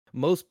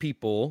most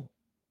people,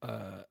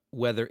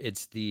 whether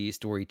it's the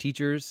story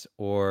teachers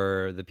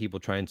or the people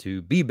trying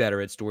to be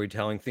better at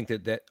storytelling, think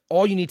that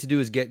all you need to do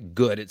is get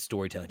good at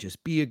storytelling.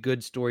 Just be a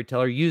good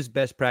storyteller, use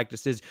best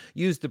practices,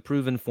 use the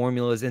proven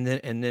formulas, and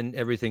then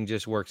everything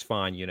just works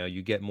fine. You know,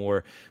 you get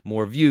more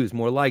views,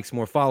 more likes,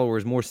 more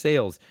followers, more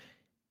sales.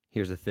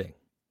 Here's the thing.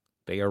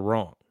 They are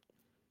wrong.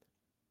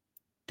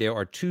 There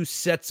are two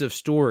sets of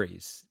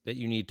stories that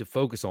you need to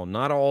focus on.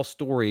 Not all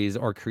stories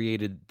are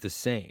created the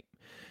same.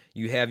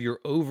 You have your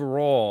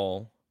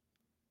overall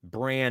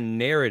brand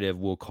narrative,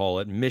 we'll call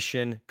it,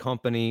 mission,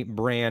 company,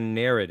 brand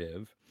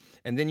narrative.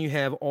 And then you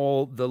have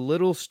all the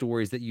little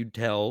stories that you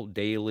tell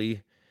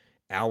daily,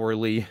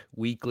 hourly,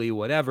 weekly,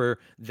 whatever,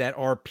 that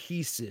are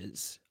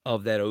pieces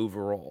of that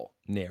overall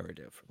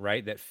narrative,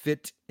 right? That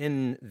fit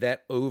in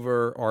that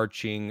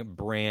overarching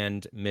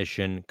brand,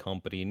 mission,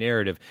 company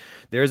narrative.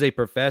 There's a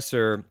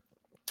professor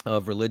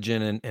of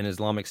religion and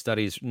Islamic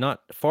studies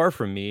not far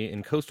from me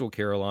in Coastal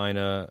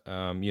Carolina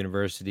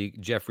University,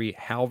 Jeffrey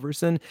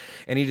Halverson,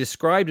 and he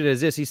described it as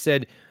this. He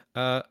said,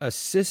 a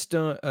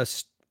system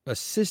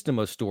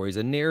of stories.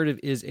 A narrative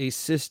is a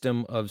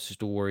system of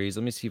stories.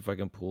 Let me see if I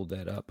can pull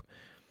that up.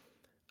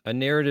 A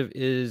narrative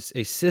is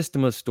a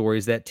system of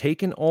stories that,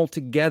 taken all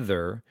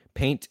together,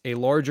 paint a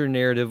larger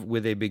narrative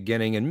with a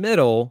beginning and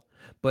middle,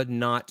 but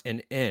not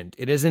an end.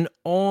 It is an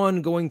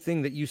ongoing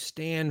thing that you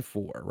stand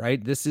for,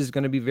 right? This is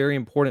going to be very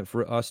important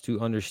for us to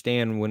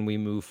understand when we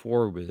move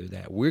forward with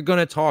that. We're going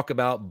to talk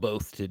about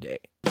both today.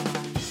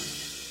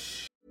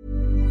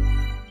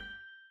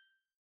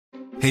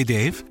 Hey,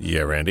 Dave.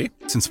 Yeah, Randy.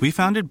 Since we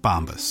founded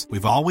Bombas,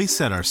 we've always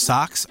said our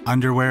socks,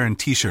 underwear, and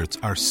T-shirts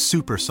are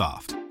super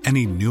soft.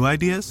 Any new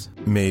ideas?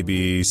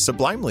 Maybe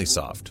sublimely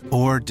soft.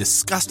 Or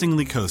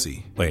disgustingly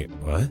cozy. Wait,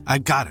 what? I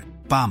got it.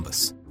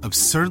 Bombas.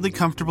 Absurdly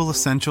comfortable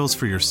essentials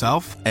for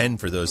yourself and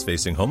for those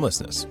facing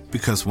homelessness.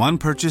 Because one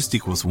purchased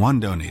equals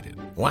one donated.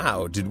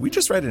 Wow, did we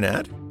just write an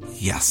ad?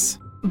 Yes.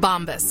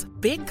 Bombas.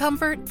 Big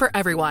comfort for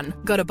everyone.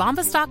 Go to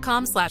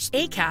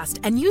bombas.com/ACAST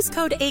and use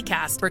code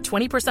ACAST for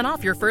 20%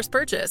 off your first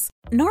purchase.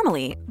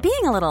 Normally,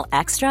 being a little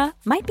extra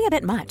might be a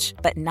bit much,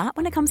 but not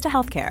when it comes to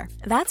healthcare.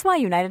 That's why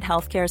United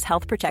Healthcare's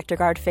Health Protector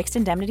Guard fixed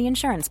indemnity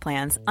insurance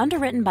plans,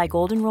 underwritten by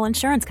Golden Rule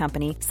Insurance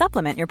Company,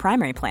 supplement your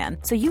primary plan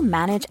so you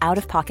manage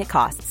out-of-pocket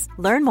costs.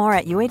 Learn more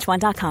at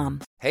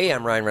UH1.com. Hey,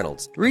 I'm Ryan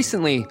Reynolds.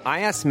 Recently,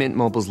 I asked Mint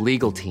Mobile's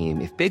legal team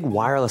if big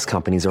wireless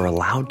companies are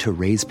allowed to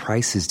raise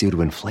prices due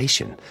to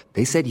inflation.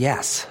 They said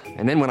yes.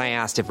 And then when I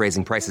asked if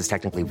raising prices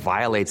technically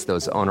violates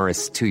those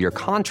onerous two-year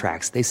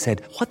contracts, they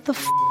said, "What the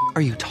f***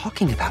 are you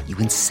talking about, you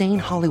insane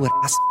Hollywood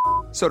ass?"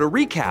 So to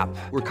recap,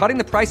 we're cutting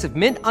the price of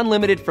Mint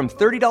Unlimited from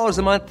 $30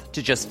 a month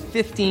to just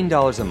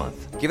 $15 a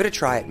month. Give it a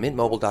try at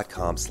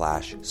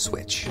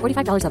mintmobile.com/switch.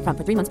 $45 up front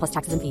for 3 months plus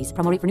taxes and fees.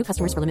 Promo rate for new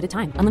customers for limited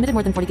time. Unlimited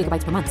more than 40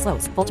 gigabytes per month.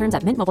 Slows full terms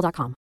at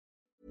mintmobile.com.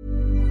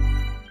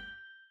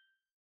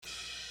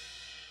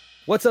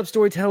 What's up,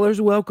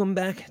 storytellers? Welcome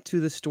back to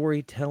the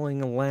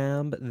Storytelling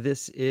Lab.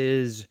 This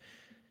is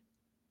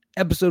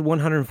episode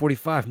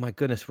 145. My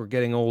goodness, we're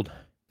getting old.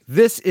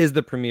 This is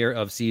the premiere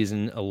of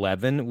season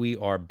 11. We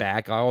are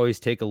back. I always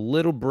take a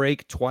little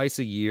break twice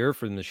a year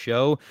from the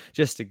show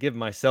just to give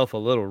myself a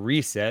little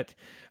reset,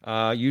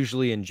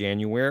 usually in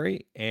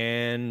January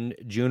and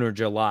June or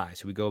July.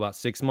 So we go about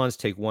 6 months,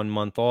 take 1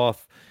 month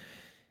off,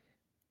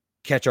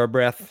 catch our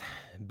breath,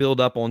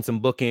 build up on some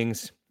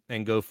bookings,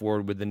 and go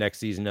forward with the next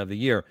season of the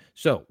year.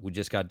 So we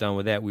just got done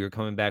with that. We are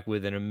coming back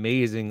with an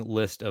amazing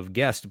list of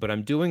guests, but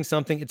I'm doing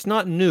something. It's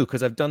not new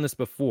because I've done this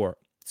before,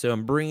 so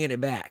I'm bringing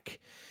it back.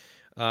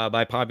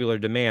 By popular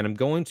demand. I'm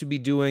going to be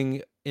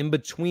doing in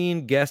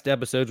between guest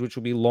episodes, which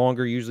will be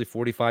longer, usually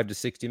 45 to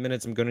 60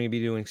 minutes. I'm going to be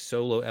doing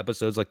solo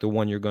episodes like the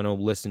one you're going to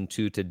listen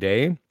to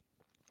today.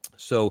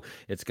 So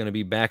it's going to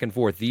be back and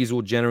forth. These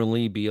will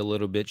generally be a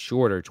little bit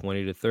shorter,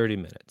 20 to 30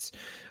 minutes.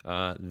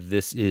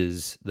 This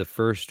is the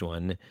first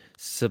one.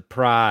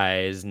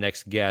 Surprise,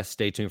 next guest.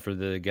 Stay tuned for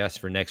the guest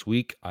for next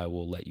week. I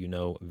will let you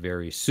know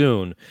very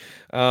soon.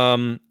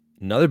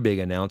 Another big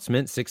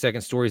announcement, 6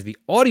 Second Stories. The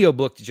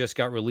audiobook just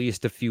got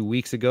released a few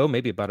weeks ago,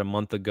 maybe about a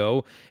month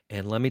ago.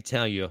 And let me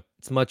tell you,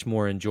 it's much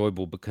more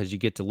enjoyable because you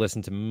get to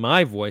listen to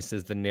my voice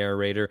as the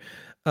narrator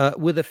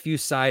with a few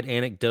side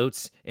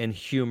anecdotes and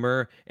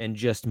humor and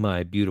just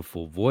my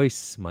beautiful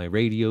voice, my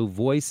radio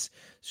voice.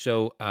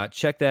 So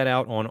check that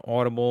out on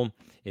Audible.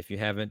 If you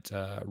haven't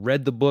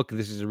read the book,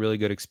 this is a really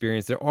good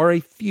experience. There are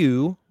a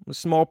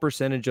small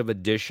percentage of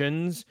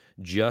editions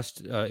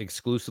just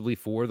exclusively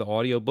for the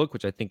audiobook,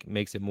 which I think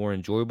makes it more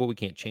enjoyable. We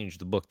can't change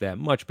the book that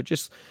much, but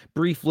just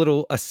brief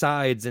little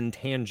asides and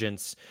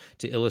tangents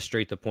to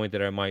illustrate the point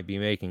that I might be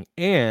making.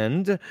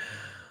 And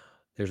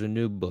there's a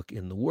new book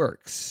in the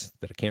works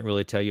that I can't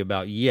really tell you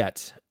about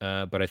yet,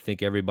 but I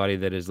think everybody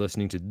that is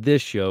listening to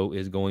this show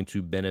is going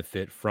to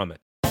benefit from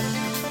it.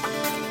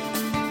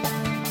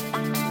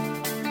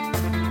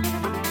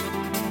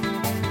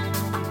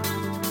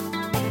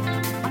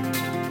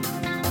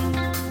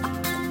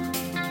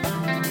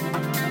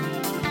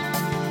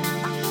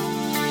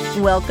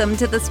 Welcome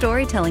to the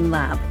Storytelling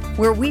Lab,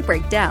 where we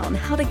break down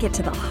how to get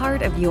to the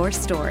heart of your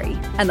story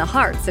and the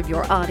hearts of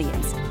your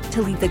audience to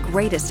leave the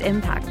greatest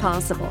impact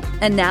possible.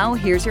 And now,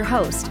 here's your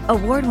host,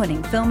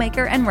 award-winning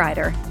filmmaker and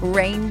writer,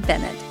 Rain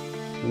Bennett.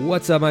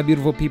 What's up, my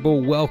beautiful people?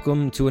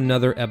 Welcome to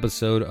another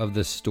episode of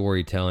the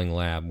Storytelling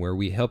Lab, where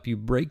we help you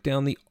break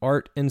down the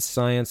art and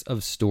science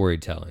of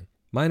storytelling.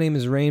 My name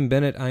is Rain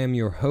Bennett. I am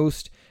your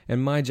host,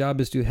 and my job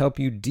is to help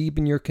you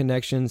deepen your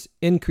connections,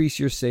 increase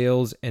your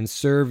sales, and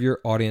serve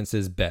your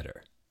audiences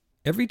better.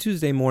 Every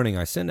Tuesday morning,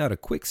 I send out a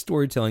quick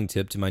storytelling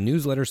tip to my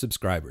newsletter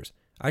subscribers.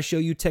 I show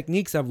you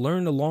techniques I've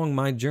learned along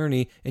my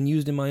journey and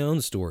used in my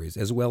own stories,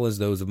 as well as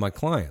those of my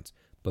clients.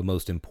 But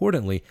most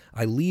importantly,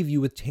 I leave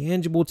you with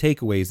tangible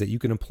takeaways that you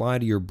can apply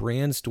to your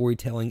brand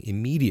storytelling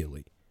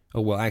immediately.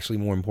 Oh, well, actually,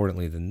 more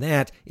importantly than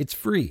that, it's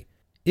free.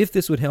 If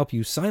this would help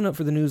you, sign up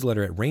for the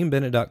newsletter at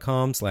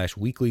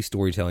rainbennett.com/weekly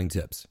storytelling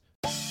tips.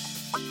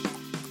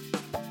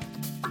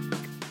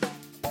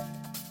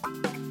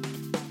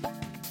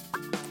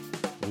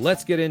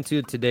 Let's get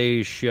into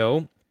today's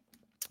show.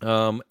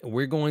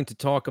 We're going to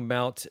talk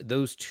about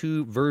those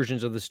two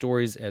versions of the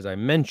stories, as I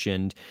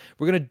mentioned.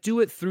 We're going to do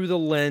it through the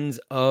lens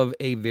of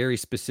a very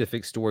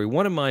specific story,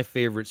 one of my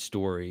favorite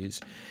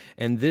stories,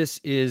 and this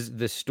is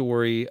the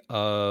story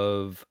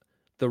of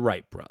the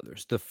Wright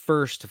brothers, the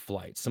first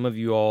flight. Some of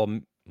you all,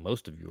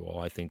 most of you all,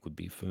 I think, would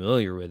be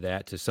familiar with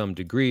that to some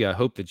degree. I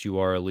hope that you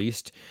are, at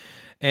least.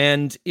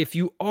 And if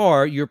you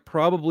are, you're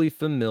probably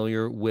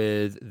familiar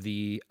with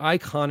the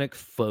iconic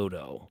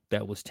photo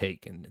that was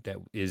taken. That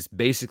is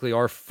basically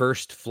our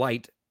first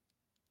flight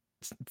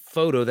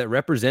photo that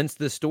represents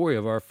the story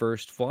of our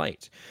first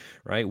flight,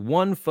 right?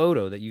 One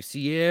photo that you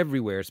see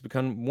everywhere. It's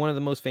become one of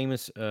the most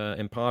famous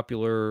and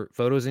popular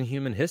photos in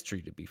human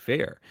history, to be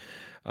fair.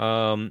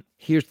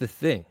 Here's the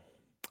thing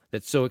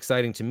that's so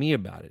exciting to me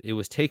about it. It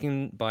was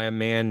taken by a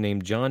man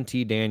named John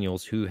T.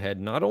 Daniels, who had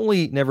not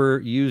only never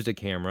used a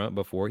camera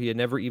before, he had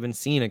never even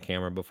seen a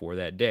camera before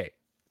that day.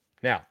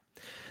 Now,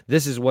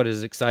 this is what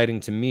is exciting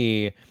to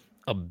me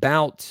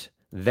about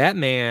that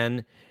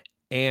man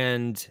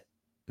and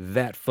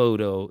that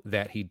photo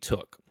that he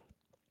took.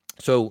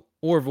 So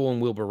Orville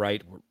and Wilbur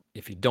Wright were,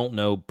 if you don't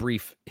know,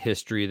 brief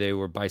history, they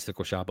were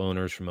bicycle shop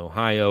owners from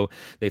Ohio.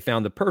 They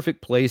found the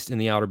perfect place in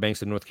the Outer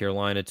Banks of North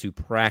Carolina to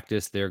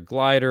practice their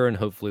glider and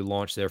hopefully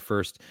launch their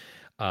first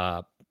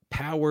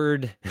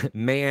powered,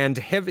 manned,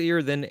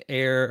 heavier than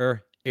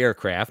air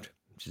aircraft,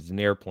 which is an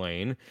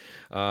airplane.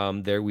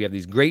 There we have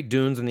these great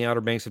dunes in the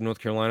Outer Banks of North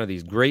Carolina,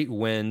 these great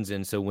winds,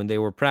 and so when they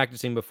were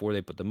practicing before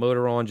they put the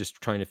motor on,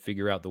 just trying to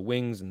figure out the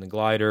wings and the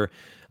glider,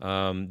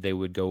 they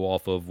would go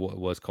off of what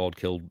was called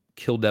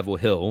Kill Devil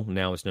Hill.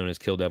 Now it's known as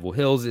Kill Devil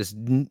Hills. It's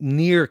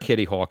near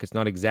Kitty Hawk. It's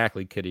not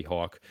exactly Kitty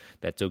Hawk.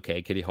 That's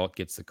okay. Kitty Hawk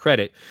gets the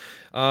credit.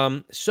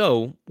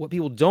 So what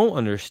people don't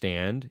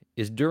understand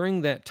is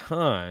during that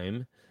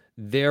time,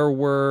 there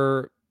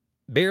was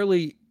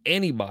barely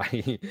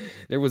anybody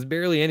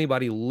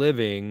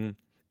living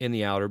in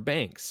the Outer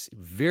Banks.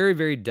 Very,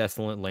 very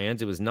desolate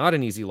lands. It was not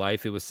an easy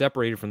life. It was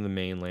separated from the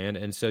mainland.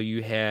 And so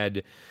you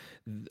had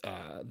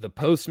the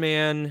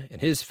postman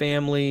and his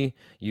family.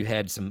 You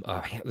had some,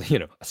 a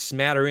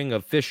smattering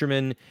of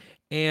fishermen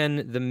and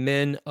the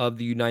men of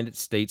the United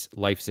States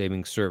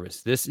Life-Saving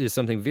Service. This is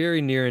something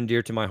very near and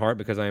dear to my heart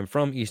because I am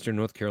from Eastern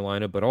North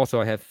Carolina, but also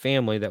I have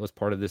family that was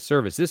part of this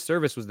service. This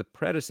service was the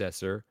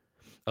predecessor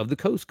of the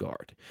Coast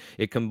Guard.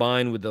 It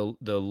combined with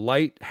the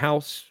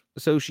Lighthouse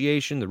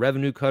Association, the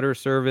Revenue Cutter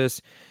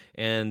Service,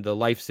 and the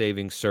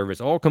Life-Saving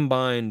Service, all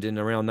combined in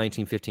around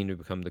 1915 to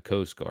become the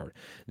Coast Guard.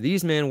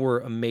 These men were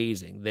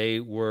amazing. They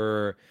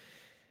were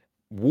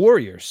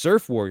warriors,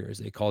 surf warriors,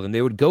 they called them.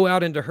 They would go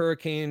out into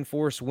hurricane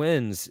force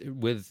winds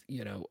with,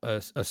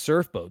 a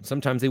surf boat.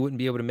 Sometimes they wouldn't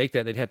be able to make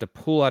that. They'd have to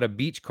pull out a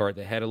beach cart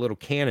that had a little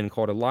cannon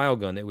called a Lyle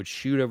gun that would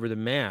shoot over the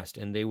mast.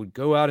 And they would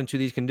go out into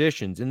these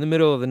conditions in the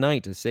middle of the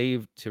night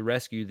to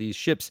rescue these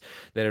ships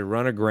that had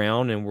run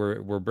aground and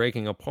were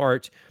breaking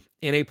apart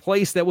in a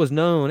place that was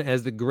known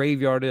as the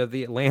graveyard of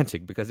the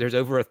Atlantic, because there's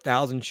over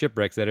 1,000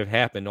 shipwrecks that have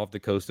happened off the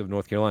coast of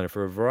North Carolina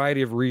for a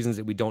variety of reasons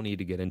that we don't need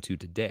to get into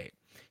today.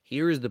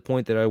 Here is the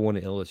point that I want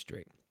to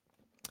illustrate.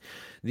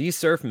 These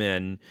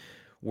surfmen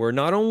were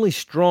not only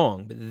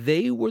strong, but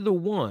they were the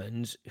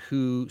ones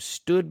who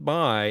stood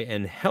by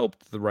and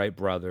helped the Wright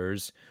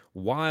brothers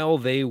while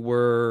they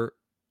were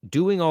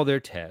doing all their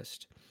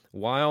tests,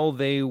 while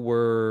they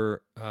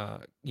were,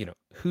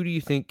 who do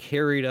you think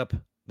carried up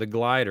the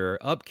glider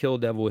up Kill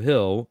Devil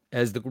Hill,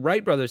 as the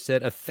Wright brothers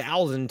said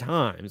 1,000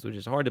 times, which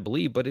is hard to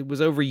believe, but it was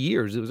over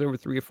years. It was over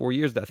 3 or 4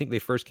 years. I think they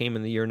first came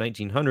in the year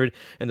 1900,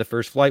 and the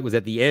first flight was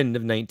at the end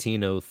of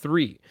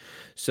 1903.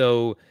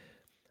 So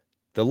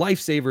the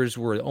lifesavers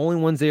were the only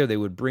ones there. They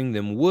would bring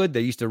them wood.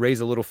 They used to raise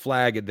a little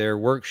flag at their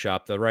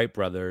workshop, the Wright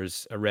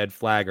brothers, a red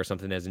flag or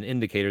something as an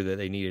indicator that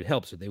they needed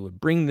help. So they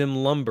would bring them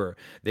lumber.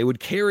 They would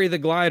carry the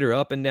glider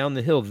up and down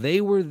the hill.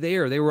 They were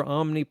there. They were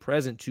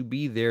omnipresent to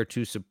be there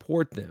to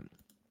support them.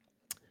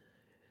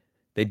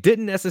 They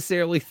didn't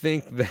necessarily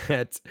think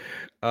that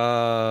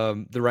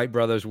the Wright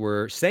brothers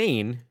were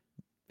sane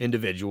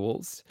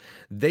individuals,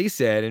 they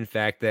said, in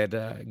fact,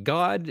 that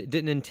God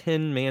didn't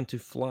intend man to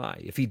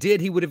fly. If he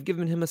did, he would have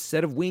given him a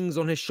set of wings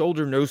on his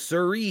shoulder. No,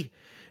 sirree.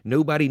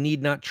 Nobody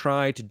need not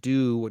try to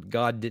do what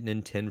God didn't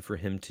intend for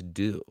him to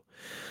do.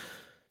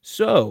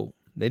 So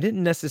they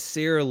didn't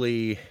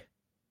necessarily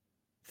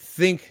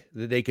think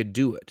that they could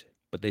do it,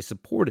 but they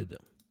supported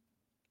them.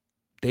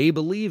 They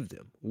believed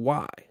them.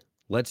 Why?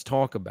 Let's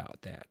talk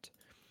about that.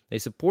 They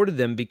supported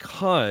them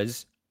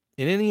because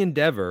in any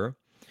endeavor,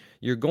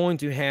 you're going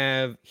to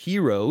have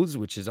heroes,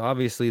 which is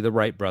obviously the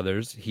Wright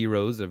brothers,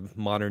 heroes of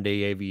modern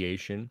day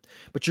aviation,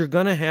 but you're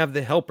going to have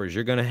the helpers.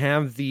 You're going to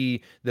have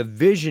the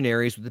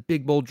visionaries with the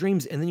big, bold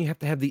dreams, and then you have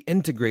to have the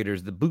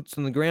integrators, the boots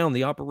on the ground,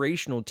 the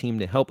operational team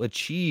to help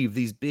achieve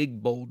these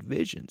big, bold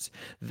visions.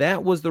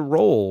 That was the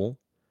role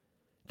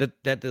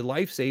that the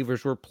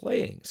lifesavers were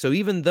playing. So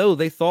even though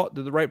they thought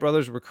that the Wright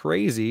brothers were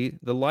crazy,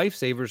 the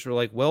lifesavers were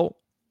like, well,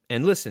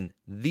 and listen,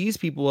 these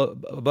people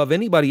above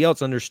anybody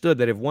else understood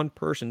that if one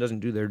person doesn't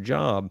do their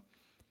job,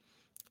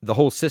 the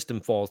whole system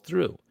falls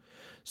through.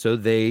 So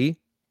they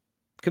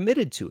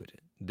committed to it.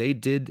 They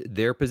did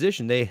their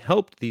position. They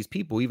helped these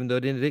people, even though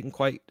they didn't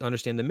quite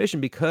understand the mission,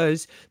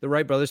 because the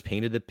Wright brothers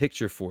painted the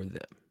picture for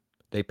them.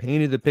 They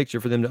painted the picture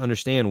for them to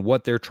understand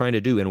what they're trying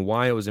to do and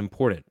why it was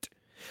important.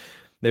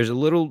 There's a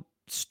little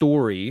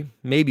story,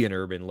 maybe an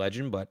urban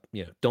legend, but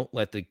don't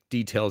let the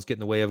details get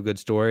in the way of a good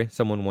story.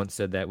 Someone once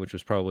said that, which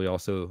was probably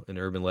also an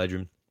urban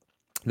legend,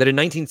 that in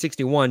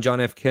 1961, John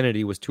F.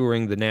 Kennedy was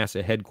touring the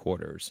NASA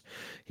headquarters.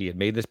 He had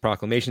made this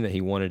proclamation that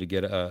he wanted to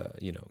get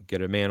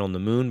a man on the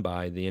moon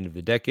by the end of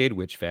the decade,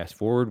 which fast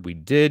forward we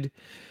did.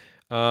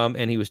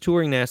 And he was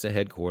touring NASA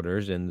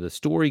headquarters, and the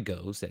story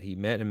goes that he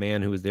met a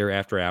man who was there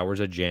after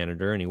hours, a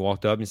janitor, and he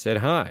walked up and said,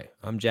 "Hi,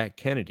 I'm Jack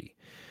Kennedy.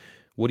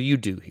 What do you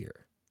do here?"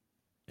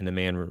 And the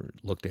man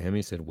looked at him.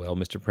 He said, "Well,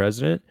 Mr.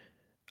 President,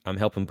 I'm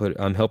helping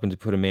to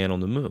put a man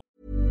on the moon."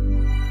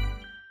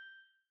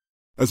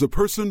 As a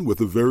person with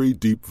a very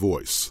deep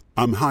voice,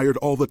 I'm hired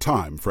all the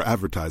time for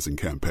advertising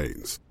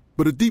campaigns.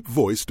 But a deep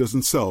voice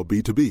doesn't sell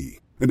B2B,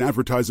 and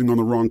advertising on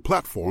the wrong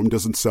platform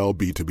doesn't sell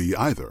B2B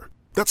either.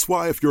 That's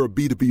why if you're a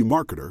B2B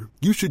marketer,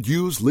 you should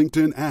use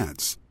LinkedIn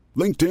ads.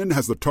 LinkedIn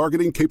has the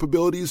targeting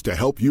capabilities to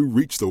help you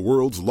reach the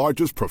world's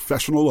largest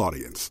professional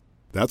audience.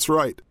 That's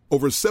right.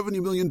 Over 70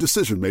 million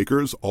decision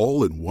makers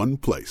all in one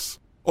place.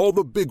 All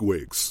the big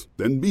wigs,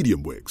 then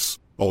medium wigs.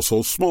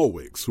 Also small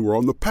wigs who are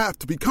on the path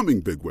to becoming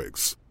big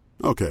wigs.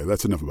 Okay,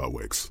 that's enough about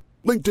wigs.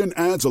 LinkedIn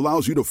ads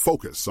allows you to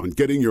focus on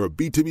getting your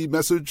B2B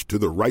message to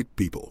the right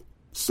people.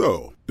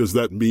 So, does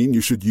that mean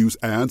you should use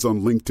ads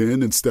on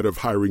LinkedIn instead of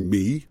hiring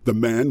me, the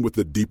man with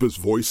the deepest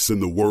voice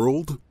in the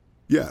world?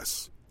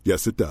 Yes.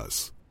 Yes, it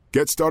does.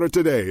 Get started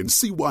today and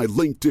see why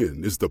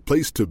LinkedIn is the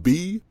place to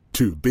be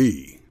to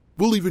be.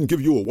 We'll even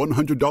give you a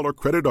 $100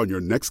 credit on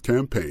your next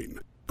campaign.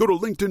 Go to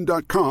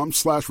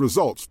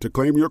linkedin.com/results to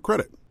claim your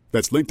credit.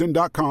 That's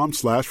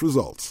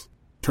linkedin.com/results.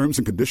 Terms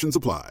and conditions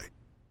apply.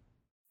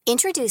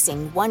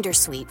 Introducing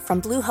Wondersuite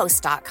from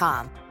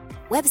Bluehost.com.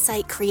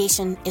 Website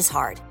creation is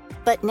hard,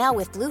 but now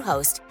with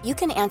Bluehost, you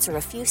can answer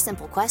a few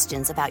simple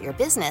questions about your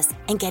business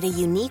and get a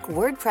unique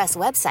WordPress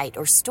website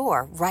or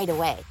store right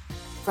away.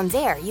 From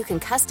there, you can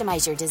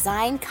customize your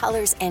design,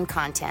 colors, and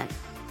content.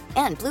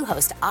 And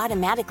Bluehost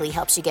automatically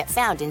helps you get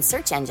found in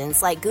search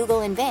engines like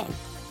Google and Bing.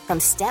 From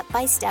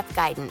step-by-step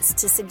guidance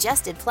to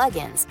suggested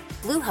plugins,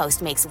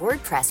 Bluehost makes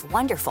WordPress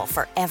wonderful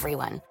for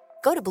everyone.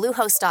 Go to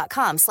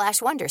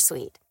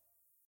bluehost.com/wondersuite.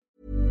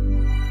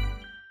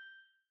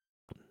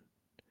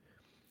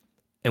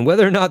 And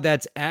whether or not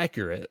that's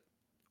accurate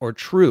or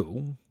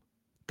true,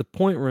 the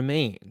point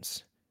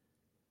remains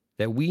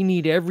that we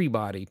need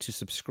everybody to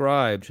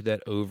subscribe to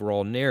that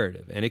overall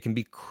narrative. And it can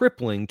be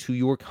crippling to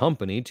your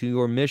company, to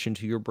your mission,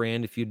 to your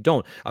brand if you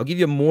don't. I'll give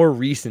you a more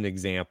recent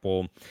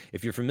example.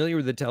 If you're familiar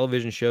with the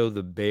television show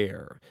The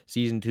Bear,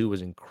 season 2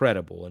 was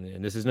incredible.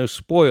 And this is no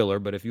spoiler,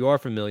 but if you are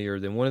familiar,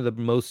 then one of the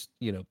most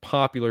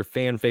popular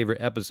fan favorite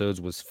episodes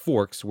was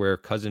Forks, where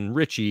cousin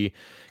Richie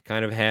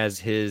kind of has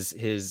his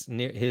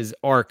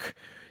arc,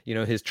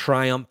 his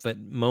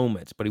triumphant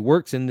moments. But he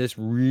works in this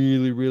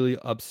really, really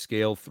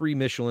upscale 3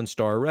 Michelin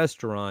star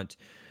restaurant.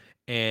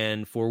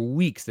 And for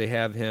weeks, they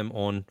have him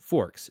on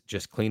forks,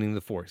 just cleaning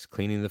the forks.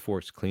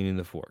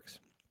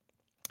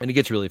 And he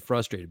gets really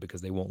frustrated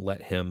because they won't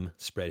let him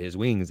spread his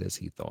wings, as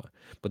he thought.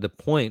 But the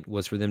point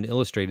was for them to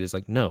illustrate is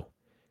like, no,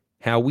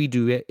 how we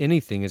do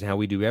anything is how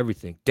we do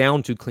everything,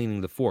 down to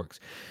cleaning the forks.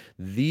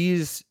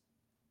 These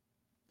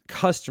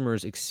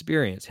customers'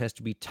 experience has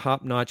to be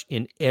top-notch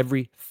in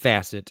every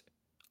facet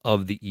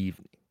of the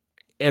evening,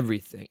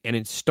 everything. And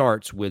it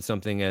starts with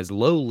something as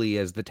lowly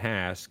as the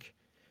task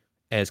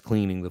as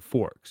cleaning the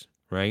forks,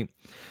 right?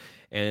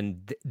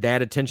 And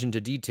that attention to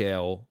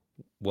detail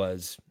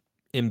was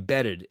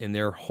embedded in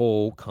their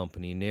whole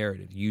company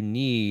narrative. You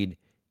need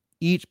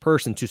each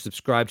person to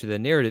subscribe to the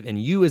narrative,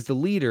 and you as the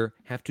leader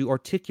have to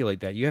articulate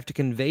that. You have to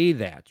convey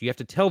that. You have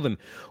to tell them,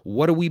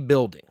 what are we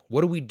building?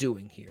 What are we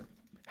doing here?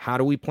 How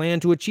do we plan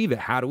to achieve it?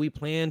 How do we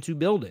plan to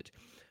build it?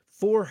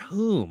 For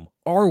whom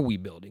are we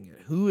building it?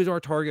 Who is our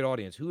target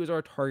audience? Who is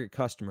our target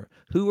customer?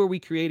 Who are we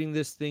creating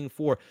this thing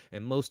for?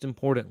 And most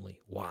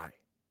importantly, why?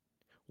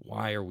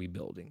 Why are we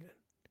building it?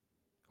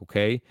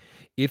 Okay?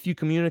 If you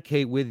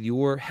communicate with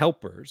your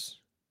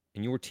helpers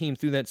and your team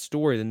through that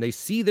story, then they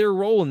see their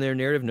role in their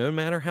narrative, no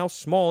matter how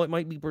small it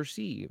might be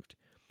perceived.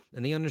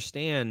 And they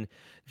understand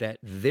that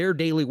their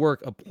daily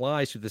work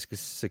applies to the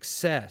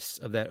success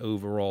of that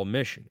overall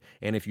mission.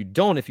 And if you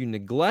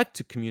neglect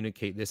to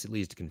communicate this, it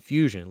leads to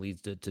confusion, it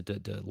leads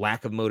to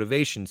lack of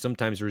motivation,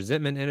 sometimes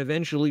resentment, and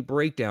eventually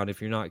breakdown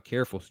if you're not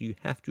careful. So you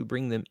have to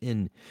bring them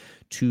in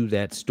to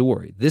that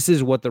story. This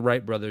is what the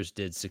Wright brothers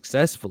did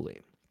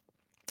successfully.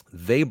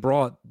 They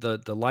brought the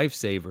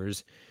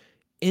lifesavers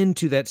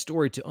into that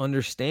story to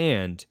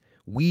understand,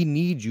 we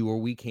need you or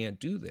we can't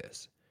do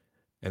this.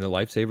 And the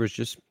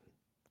lifesavers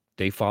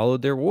they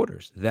followed their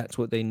orders. That's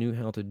what they knew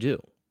how to do.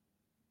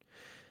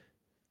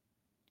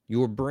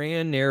 Your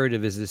brand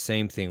narrative is the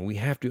same thing. We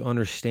have to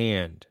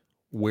understand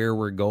where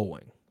we're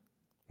going.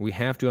 We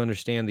have to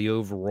understand the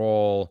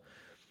overall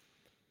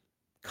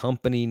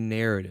company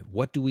narrative.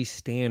 What do we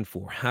stand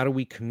for? How do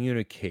we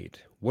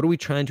communicate? What are we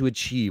trying to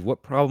achieve?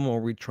 What problem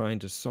are we trying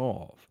to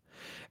solve?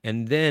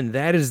 And then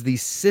that is the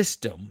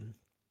system.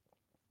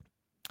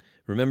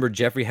 Remember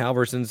Jeffrey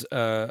Halverson's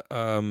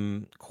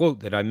quote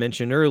that I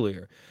mentioned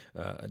earlier.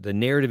 The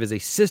narrative is a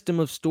system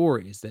of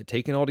stories that,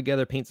 taken all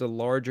together, paints a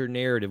larger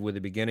narrative with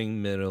a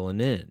beginning, middle,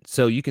 and end.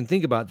 So you can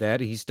think about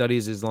that. He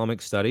studies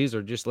Islamic studies,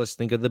 or just let's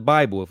think of the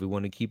Bible if we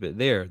want to keep it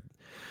there.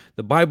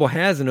 The Bible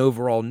has an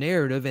overall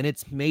narrative, and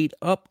it's made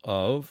up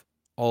of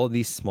all of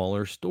these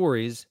smaller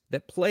stories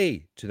that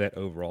play to that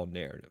overall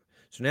narrative.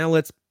 So now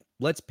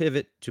let's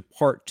pivot to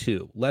part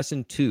 2,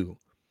 lesson 2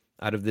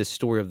 out of this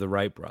story of the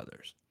Wright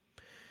brothers.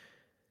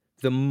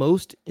 The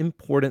most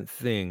important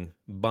thing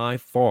by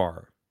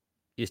far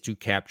is to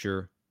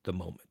capture the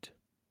moment.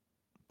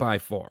 By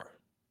far.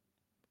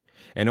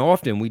 And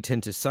often we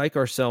tend to psych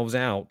ourselves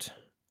out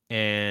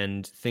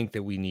and think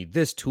that we need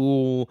this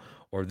tool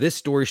or this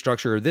story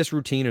structure or this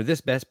routine or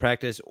this best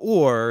practice,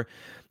 or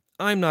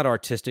I'm not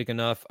artistic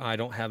enough, I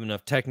don't have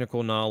enough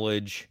technical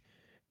knowledge,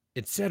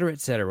 etc.,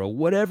 etc.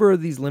 Whatever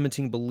these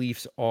limiting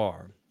beliefs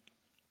are,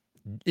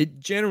 it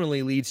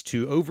generally leads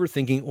to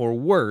overthinking, or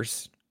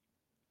worse,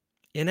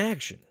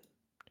 inaction.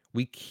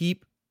 We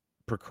keep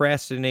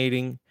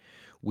procrastinating.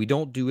 We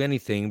don't do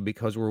anything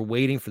because we're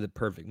waiting for the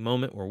perfect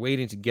moment. We're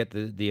waiting to get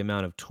the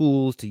amount of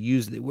tools to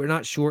use. We're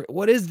not sure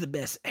what is the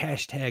best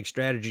hashtag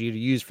strategy to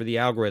use for the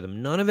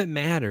algorithm. None of it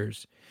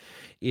matters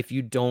if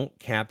you don't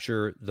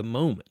capture the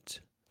moment.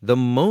 The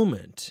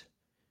moment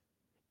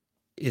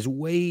is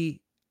way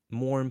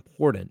more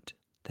important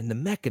than the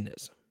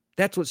mechanism.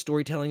 That's what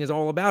storytelling is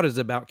all about, is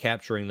about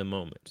capturing the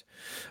moment.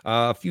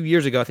 A few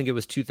years ago, I think it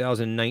was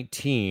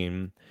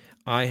 2019,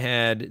 I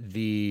had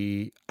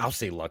the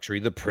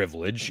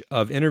privilege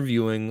of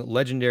interviewing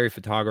legendary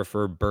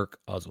photographer Burke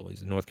Uzzle.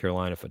 He's a North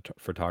Carolina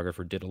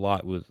photographer, did a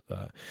lot with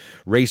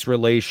race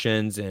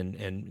relations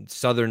and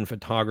Southern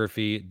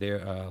photography.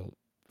 There,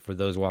 for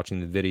those watching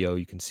the video,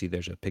 you can see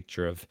there's a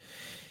picture of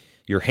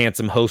your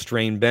handsome host,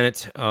 Rain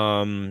Bennett,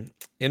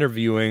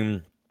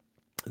 interviewing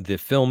the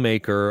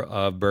filmmaker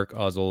of Burke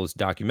Uzzle's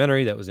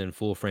documentary that was in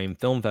Full Frame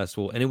Film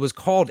Festival, and it was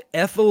called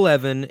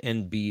F11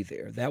 and Be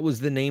There. That was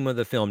the name of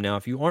the film. Now,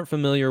 if you aren't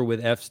familiar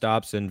with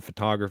f-stops and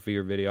photography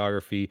or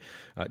videography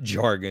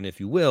jargon, if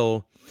you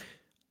will,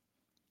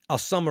 I'll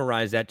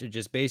summarize that to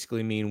just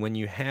basically mean when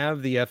you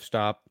have the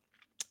f-stop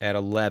at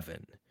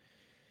 11,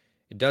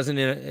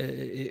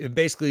 it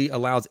basically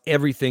allows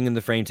everything in the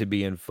frame to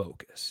be in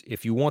focus.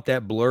 If you want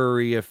that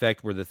blurry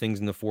effect where the things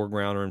in the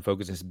foreground are in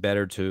focus, it's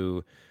better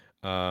to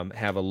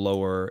have a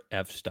lower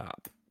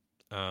f-stop.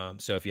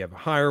 So if you have a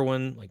higher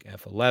one, like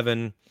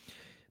f11,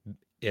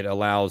 it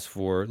allows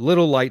for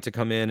little light to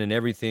come in, and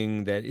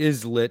everything that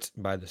is lit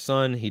by the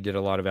sun, he did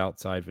a lot of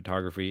outside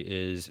photography,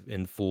 is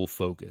in full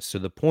focus. So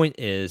the point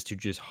is to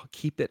just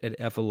keep it at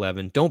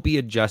f11. Don't be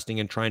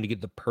adjusting and trying to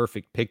get the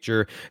perfect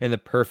picture and the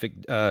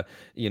perfect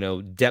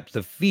depth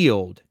of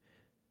field.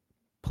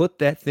 Put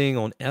that thing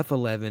on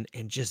f11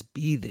 and just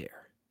be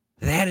there.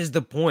 That is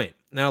the point.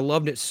 Now, I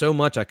loved it so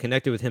much. I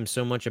connected with him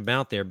so much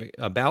about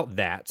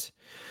that,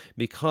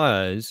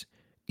 because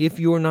if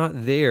you're not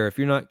there, if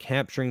you're not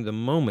capturing the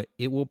moment,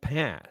 it will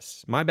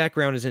pass. My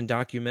background is in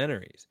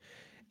documentaries,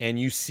 and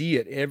you see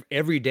it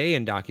every day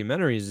in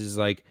documentaries. Is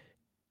like,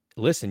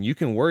 listen, you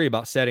can worry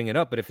about setting it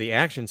up, but if the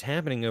action's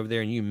happening over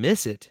there and you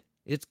miss it,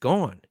 it's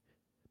gone.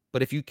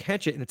 But if you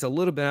catch it and it's a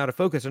little bit out of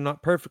focus or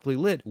not perfectly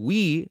lit,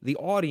 we, the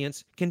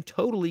audience, can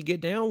totally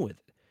get down with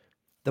it.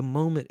 The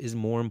moment is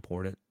more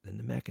important than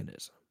the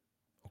mechanism.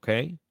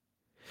 Okay?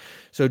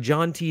 So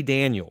John T.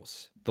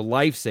 Daniels, the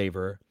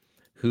lifesaver,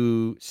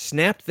 who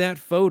snapped that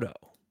photo,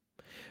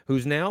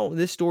 who's now,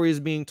 this story is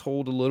being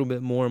told a little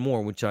bit more and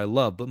more, which I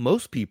love. But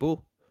most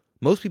people,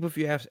 if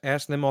you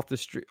ask them off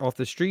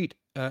the street,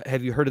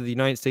 have you heard of the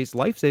United States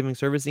Life Saving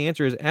Service? The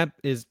answer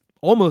is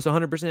almost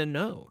 100%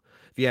 no.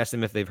 If you ask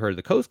them if they've heard of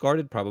the Coast Guard,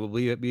 it'd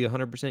probably be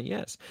 100%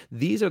 yes.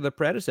 These are the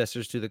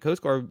predecessors to the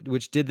Coast Guard,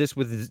 which did this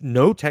with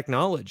no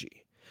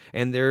technology.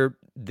 And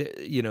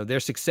their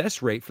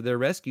success rate for their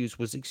rescues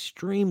was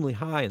extremely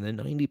high, in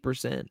the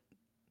 90%.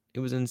 It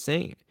was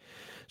insane.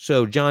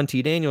 So John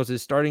T. Daniels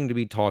is starting to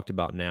be talked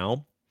about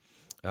now.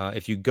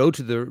 If you go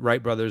to the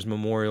Wright Brothers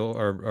Memorial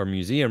or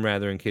Museum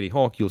rather in Kitty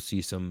Hawk, you'll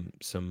see some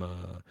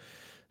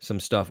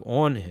stuff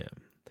on him.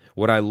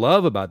 What I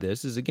love about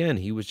this is, again,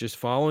 he was just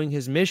following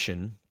his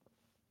mission,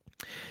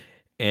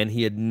 and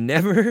he had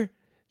never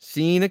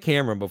seen a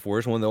camera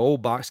before. So one of the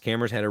old box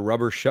cameras had a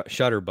rubber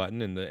shutter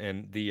button,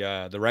 and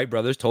the Wright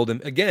brothers told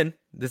him, again,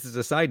 this is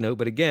a side note,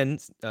 but again,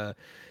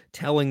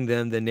 telling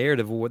them the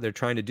narrative of what they're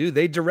trying to do.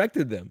 They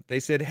directed them. They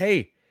said,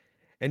 hey,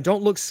 and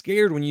don't look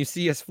scared when you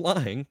see us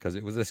flying, because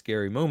it was a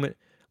scary moment.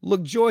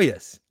 Look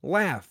joyous,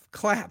 laugh,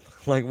 clap.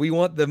 Like, we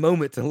want the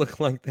moment to look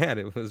like that.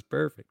 It was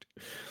perfect.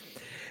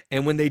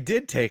 And when they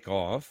did take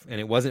off, and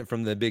it wasn't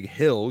from the big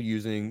hill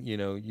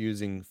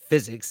using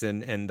physics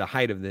and the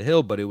height of the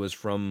hill, but it was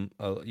from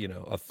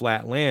a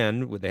flat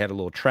land where they had a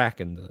little track,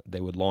 and they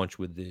would launch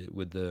with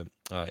the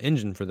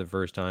engine for the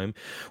first time.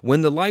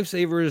 When the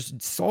lifesavers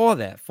saw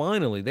that,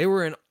 finally, they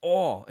were in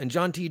awe. And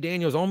John T.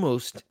 Daniels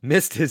almost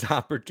missed his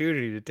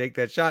opportunity to take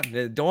that shot. And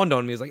it dawned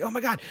on me, he was like, oh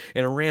my God.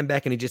 And I ran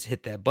back and he just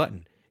hit that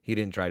button. He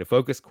didn't try to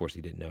focus. Of course,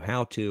 he didn't know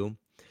how to.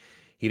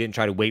 He didn't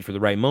try to wait for the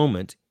right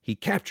moment. He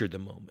captured the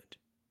moment.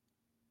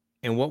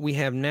 And what we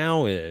have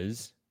now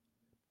is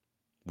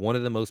one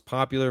of the most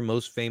popular,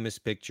 most famous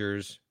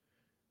pictures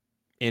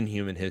in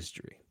human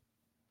history.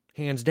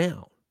 Hands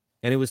down.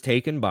 And it was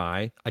taken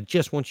by, I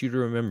just want you to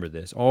remember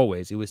this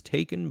always, it was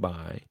taken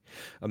by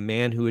a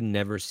man who had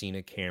never seen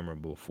a camera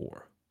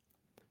before.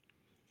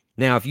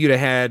 Now, if you'd have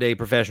had a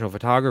professional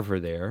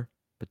photographer there,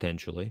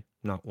 potentially,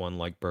 not one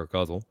like Burke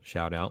Uzzle,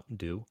 shout out,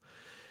 do.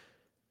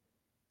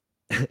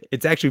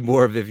 It's actually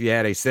more of if you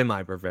had a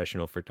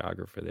semi-professional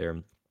photographer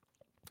there.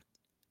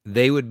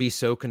 They would be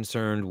so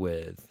concerned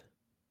with,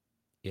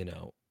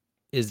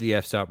 is the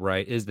f-stop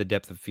right? Is the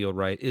depth of field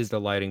right? Is the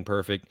lighting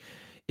perfect?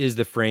 Is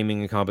the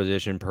framing and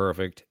composition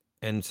perfect?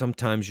 And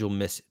sometimes you'll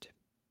miss it.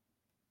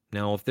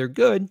 Now, if they're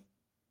good,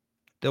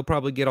 they'll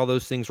probably get all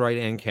those things right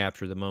and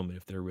capture the moment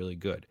if they're really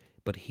good.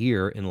 But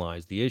herein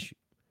lies the issue.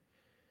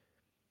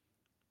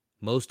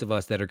 Most of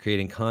us that are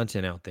creating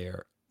content out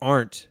there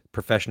aren't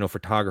professional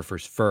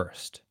photographers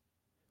first,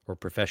 or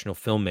professional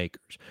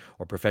filmmakers,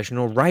 or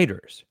professional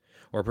writers,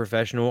 or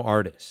professional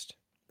artist.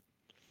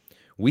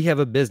 We have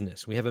a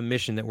business. We have a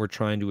mission that we're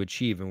trying to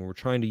achieve, and we're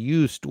trying to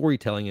use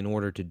storytelling in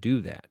order to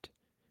do that.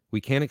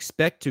 We can't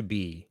expect to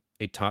be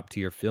a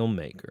top-tier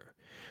filmmaker.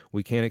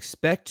 We can't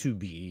expect to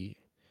be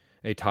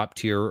a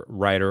top-tier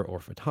writer or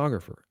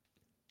photographer.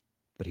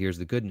 But here's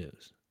the good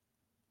news.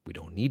 We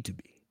don't need to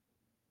be.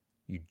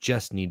 You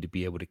just need to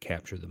be able to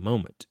capture the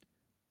moment.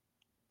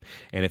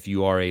 And if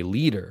you are a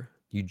leader,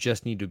 you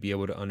just need to be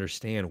able to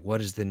understand what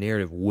is the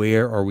narrative,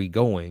 where are we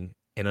going,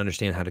 and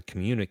understand how to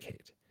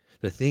communicate.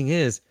 The thing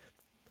is,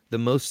 the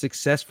most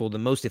successful, the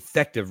most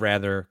effective,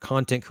 rather,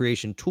 content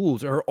creation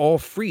tools are all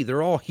free.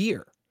 They're all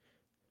here,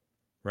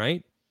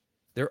 right?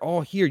 They're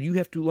all here. You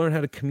have to learn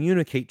how to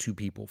communicate to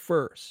people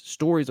first.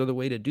 Stories are the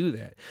way to do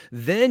that.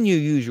 Then you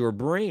use your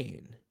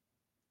brain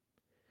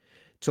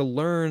to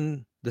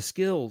learn the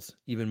skills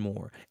even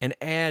more and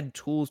add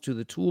tools to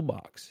the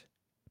toolbox.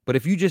 But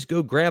if you just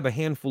go grab a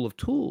handful of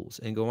tools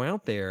and go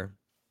out there,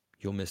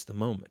 you'll miss the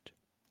moment.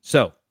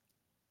 So,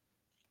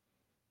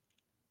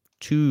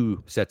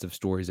 2 sets of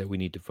stories that we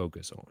need to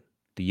focus on.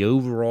 The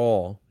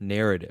overall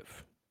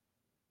narrative,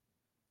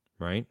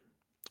 right?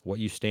 What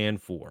you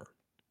stand for,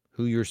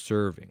 who you're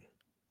serving,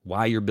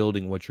 why you're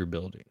building what you're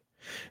building,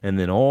 and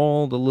then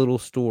all the little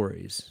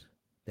stories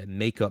that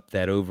make up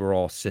that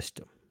overall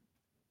system.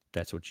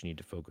 That's what you need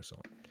to focus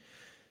on.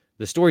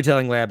 The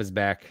Storytelling Lab is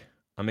back.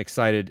 I'm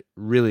excited,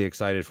 really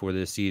excited for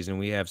this season.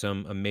 We have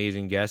some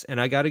amazing guests, and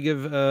I got to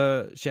give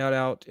a shout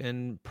out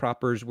and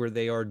propers where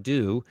they are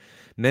due.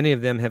 Many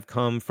of them have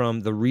come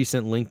from the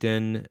recent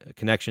LinkedIn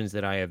connections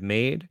that I have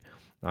made.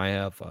 I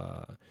have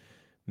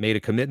made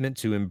a commitment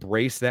to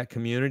embrace that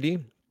community,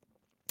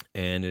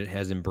 and it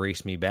has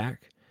embraced me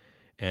back.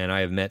 And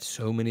I have met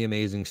so many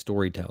amazing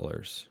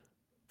storytellers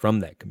from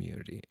that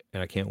community,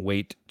 and I can't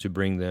wait to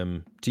bring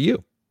them to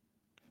you.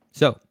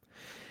 So,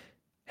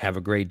 have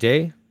a great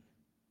day.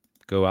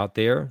 Go out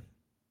there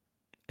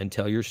and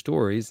tell your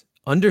stories,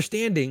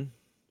 understanding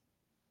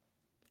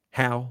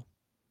how,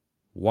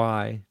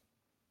 why,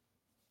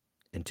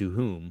 and to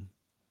whom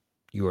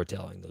you are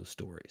telling those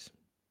stories.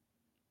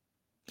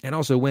 And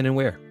also when and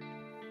where.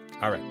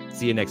 All right,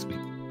 see you next week.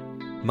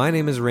 My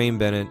name is Rain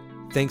Bennett.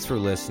 Thanks for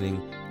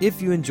listening.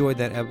 If you enjoyed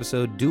that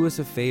episode, do us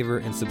a favor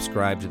and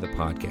subscribe to the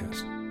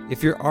podcast.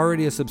 If you're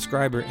already a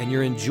subscriber and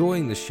you're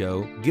enjoying the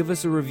show, give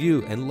us a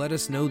review and let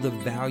us know the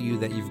value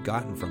that you've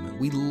gotten from it.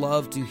 We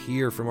love to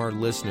hear from our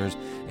listeners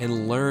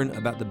and learn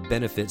about the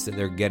benefits that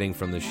they're getting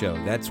from the show.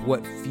 That's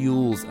what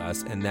fuels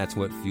us, and that's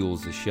what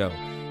fuels the show.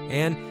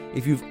 And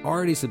if you've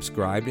already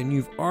subscribed and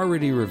you've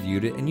already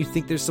reviewed it and you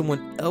think there's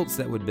someone else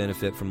that would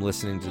benefit from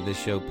listening to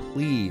this show,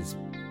 please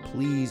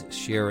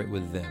share it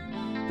with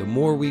them. The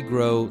more we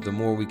grow, the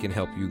more we can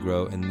help you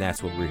grow, and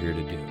that's what we're here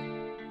to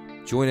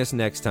do. Join us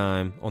next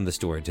time on the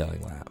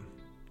Storytelling Lab.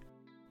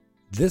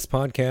 This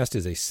podcast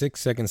is a 6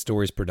 Second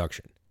Stories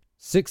production.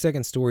 6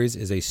 Second Stories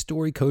is a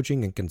story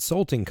coaching and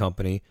consulting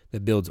company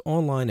that builds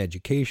online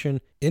education,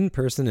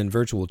 in-person and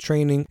virtual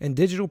training, and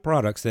digital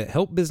products that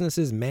help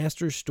businesses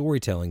master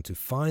storytelling to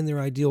find their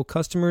ideal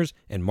customers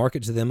and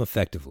market to them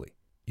effectively.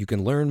 You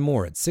can learn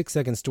more at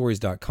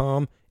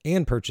 6secondstories.com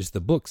and purchase the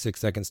book 6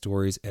 Second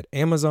Stories at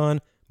Amazon,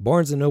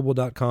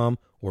 barnesandnoble.com,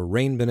 or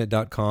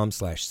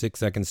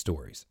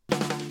rainbennett.com/6secondstories.